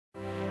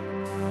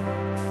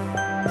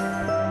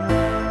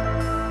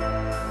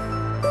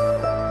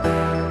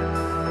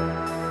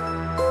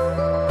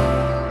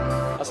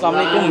अस्सलाम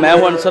वालेकुम, मैं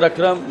हूं अंसर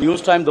अकरम,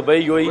 न्यूज़ टाइम दुबई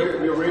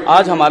यूएई।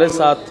 आज हमारे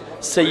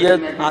साथ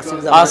सैयद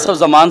आसिफ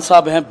ज़मान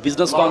साहब हैं,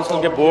 बिज़नेस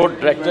काउंसिल के बोर्ड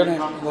डायरेक्टर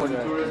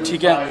हैं।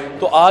 ठीक है,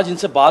 तो आज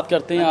इनसे बात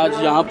करते हैं।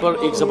 आज यहाँ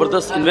पर एक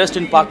ज़बरदस्त इन्वेस्ट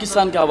इन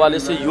पाकिस्तान के हवाले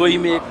से यूएई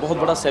में एक बहुत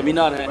बड़ा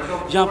सेमिनार है।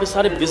 यहाँ पे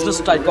सारे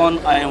बिज़नेस टाइकॉन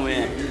आए हुए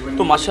हैं।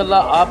 तो माशाल्लाह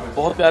आप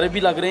बहुत प्यारे भी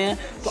लग रहे हैं।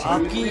 तो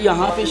आपकी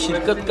यहाँ पे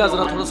शिरकत का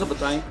ज़रा थोड़ा सा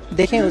बताएं।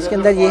 देखें, उसके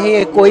अंदर ये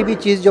है कोई भी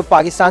चीज़ जो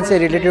पाकिस्तान से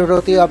रिलेटेड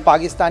होती है और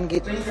पाकिस्तान की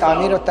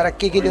तामीर और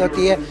तरक्की के लिए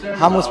होती है,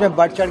 हम उसमें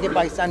बढ़ चढ़ के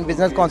पाकिस्तान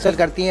बिज़नेस काउंसिल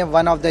करती हैं।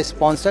 वन ऑफ द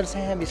स्पॉन्सर्स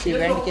हैं हम इस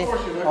इवेंट के।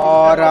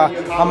 और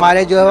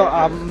हमारे जो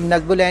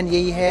नज़्बुल ऐन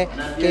यही है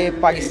कि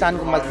पाकिस्तान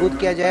को मजबूत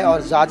किया जाए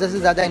और ज़्यादा से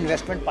ज़्यादा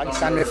इन्वेस्टमेंट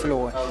पाकिस्तान में फ़्लो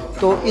है।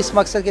 तो इस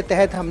मकसद के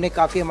तहत हमने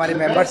काफ़ी हमारे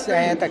मेंबर्स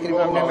हैं,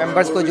 तकरीबन हमने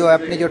मेंबर्स को जो है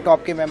अपने जो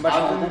टॉप के मेंबर्स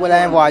हैं उनको बुलाए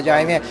हैं, वो आज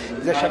आए हुए हैं।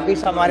 जैसे शब्बीर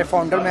साहब हमारे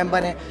फाउंडर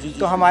मेंबर हैं।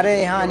 तो हमारे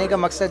यहाँ आने का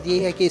मकसद ये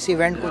है कि इस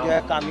इवेंट को जो है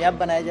कामयाब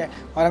बनाया जाए।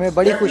 और हमें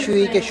बड़ी खुशी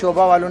हुई कि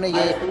शोभा वालों ने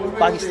ये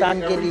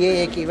पाकिस्तान के लिए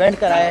एक इवेंट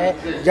कराया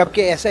है,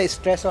 जबकि ऐसा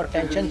स्ट्रेस और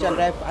टेंशन चल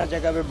रहा है हर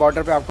जगह पे,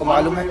 बॉर्डर पे, आपको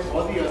मालूम है।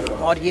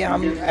 और ये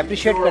हम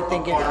अप्रिशिएट करते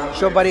हैं कि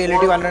शोभा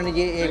रियलिटी वालों ने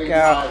ये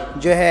एक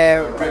जो है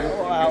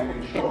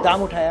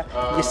इक़दाम उठाया,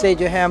 जिससे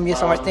जो है हम ये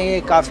समझते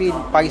हैं कि काफ़ी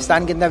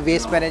पाकिस्तान के अंदर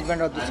वेस्ट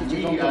मैनेजमेंट और दूसरी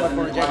चीज़ों के ऊपर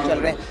प्रोजेक्ट चल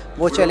रहे हैं,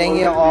 वो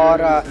चलेंगे।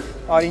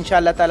 और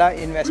इंशाअल्लाह ताला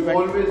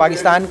इन्वेस्टमेंट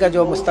पाकिस्तान का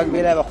जो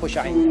मुस्तकबिल है वह खुश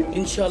आएंगे।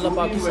 इंशाअल्लाह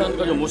पाकिस्तान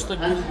का जो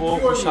मुस्तकबिल वो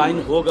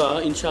खुशाइन होगा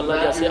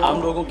इंशाअल्लाह। जैसे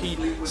आम लोगों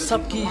की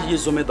सबकी ये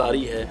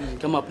जिम्मेदारी है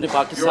कि हम अपने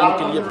पाकिस्तान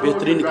के लिए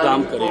बेहतरीन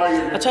इक़दाम करें।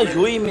 अच्छा,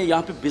 यूएई में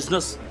यहाँ पे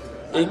बिज़नेस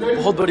एक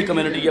बहुत बड़ी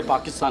कम्युनिटी है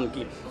पाकिस्तान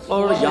की,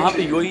 और यहाँ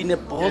पे यूएई ने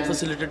बहुत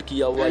फैसिलिटेट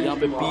किया हुआ है। यहाँ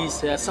पे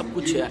पीस है, सब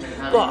कुछ है।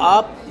 तो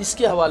आप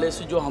इसके हवाले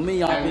से जो हमें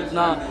यहाँ पे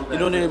इतना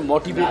इन्होंने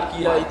मोटिवेट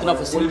किया, इतना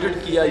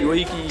फैसिलिटेट किया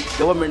यूएई की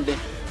गवर्नमेंट ने,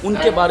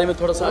 उनके बारे में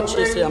थोड़ा सा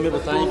अच्छे से हमें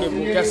बताएं कि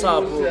वो कैसा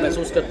आप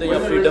महसूस करते हैं या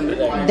फ्रीडम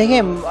मिला है।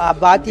 देखिए,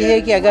 बात यह है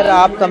कि अगर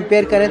आप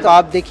कंपेयर करें तो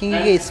आप देखेंगे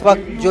कि इस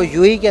वक्त जो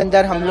यूएई के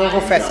अंदर हम लोगों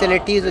को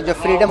फैसिलिटीज़, जो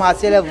फ्रीडम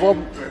हासिल है, वो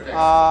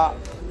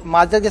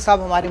माजर के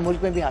साहब हमारे मुल्क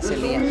में भी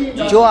हासिल नहीं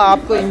है। जो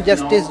आपको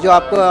इनजस्टिस जो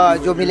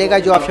आपको जो मिलेगा,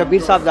 जो आप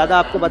शब्बीर साहब ज़्यादा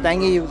आपको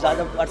बताएंगे, ये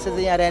ज़्यादा अरसे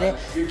से यहाँ रह रहे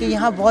हैं, कि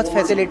यहाँ बहुत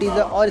फैसिलिटीज़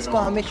है और इसको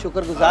हमें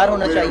शुक्रगुजार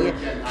होना चाहिए।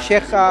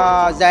 शेख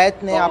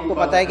ज़ायद ने आपको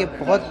पता है कि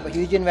बहुत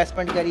ह्यूज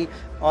इन्वेस्टमेंट करी,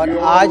 और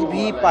आज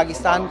भी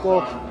पाकिस्तान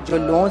को जो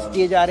लोन्स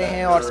दिए जा रहे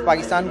हैं और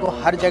पाकिस्तान को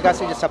हर जगह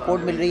से जो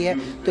सपोर्ट मिल रही है,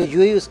 तो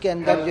यूएई उसके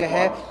अंदर जो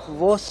है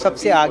वो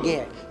सबसे आगे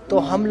है। तो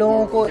हम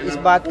लोगों को इस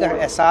बात का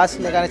एहसास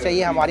लगाना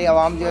चाहिए। हमारी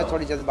आवाम जो है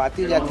थोड़ी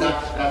जज्बाती हो जाती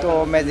है, तो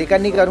मैं जिक्र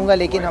नहीं करूँगा,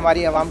 लेकिन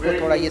हमारी आवाम को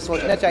थोड़ा ये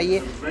सोचना चाहिए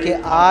कि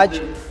आज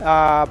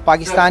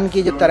पाकिस्तान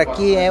की जो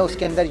तरक्की है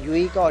उसके अंदर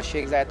यूएई का और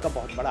शेख ज़ायद का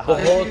बहुत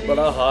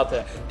बड़ा हाथ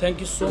है।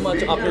 Thank you so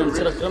much. आपने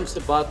अंसर अकरम से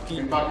बात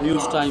की,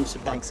 न्यूज़ टाइम से।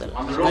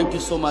 Thank you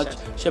so much.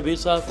 Shabbir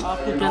साहब,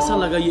 आपको कैसा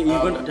लगा ये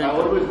इवेंट अटेंड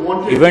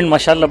करके? इवेंट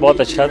माशाल्लाह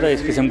बहुत अच्छा था।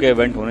 इस किस्म के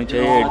इवेंट होने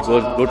चाहिए। It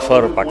was good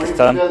for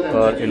Pakistan,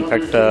 और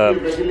इनफैक्ट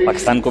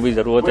पाकिस्तान को भी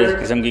ज़रूरत है इस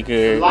किस्म की कि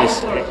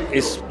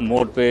इस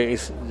मोड पे,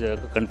 इस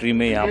कंट्री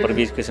में यहाँ पर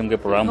भी इस किस्म के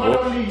प्रोग्राम हो,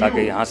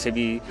 ताकि यहाँ से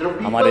भी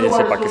हमारे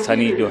जैसे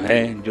पाकिस्तानी जो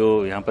हैं, जो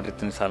यहाँ पर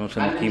इतने सालों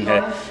से मुकीम है,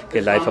 कि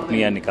लाइफ अपनी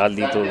यहाँ निकाल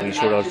दी, तो वी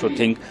शुड आल्सो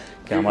थिंक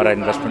कि हमारा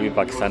इन्वेस्टमेंट भी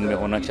पाकिस्तान में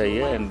होना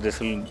चाहिए। And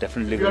this will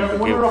definitely going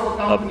to give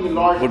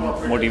a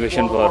good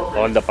motivation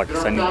for all the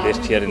Pakistani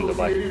based here in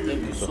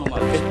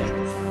Dubai.